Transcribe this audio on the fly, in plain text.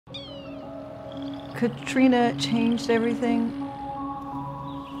Katrina changed everything.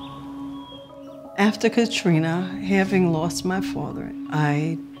 After Katrina, having lost my father,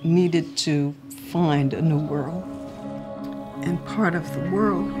 I needed to find a new world. And part of the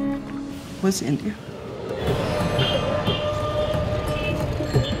world was India.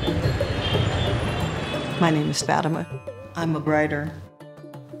 My name is Fatima. I'm a writer.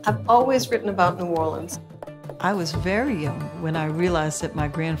 I've always written about New Orleans. I was very young when I realized that my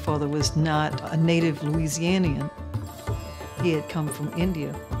grandfather was not a native Louisianian. He had come from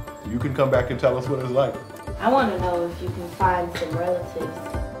India. You can come back and tell us what it's like. I want to know if you can find some relatives.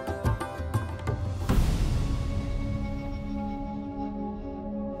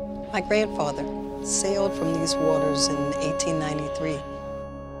 My grandfather sailed from these waters in 1893.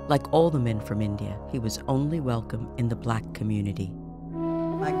 Like all the men from India, he was only welcome in the black community.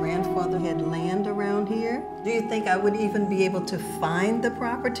 My grandfather had land around here. Do you think I would even be able to find the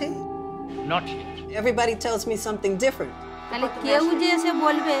property? Not yet. Everybody tells me something different.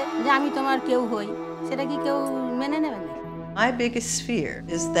 My biggest fear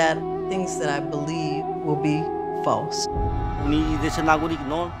is that things that I believe will be false.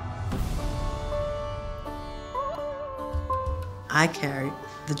 I carry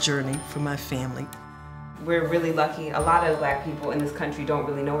the journey for my family. We're really lucky. A lot of black people in this country don't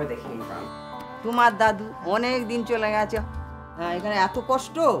really know where they came from.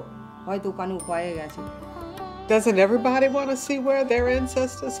 Doesn't everybody want to see where their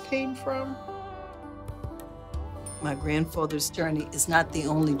ancestors came from? My grandfather's journey is not the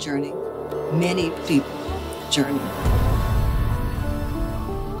only journey. Many people's journey.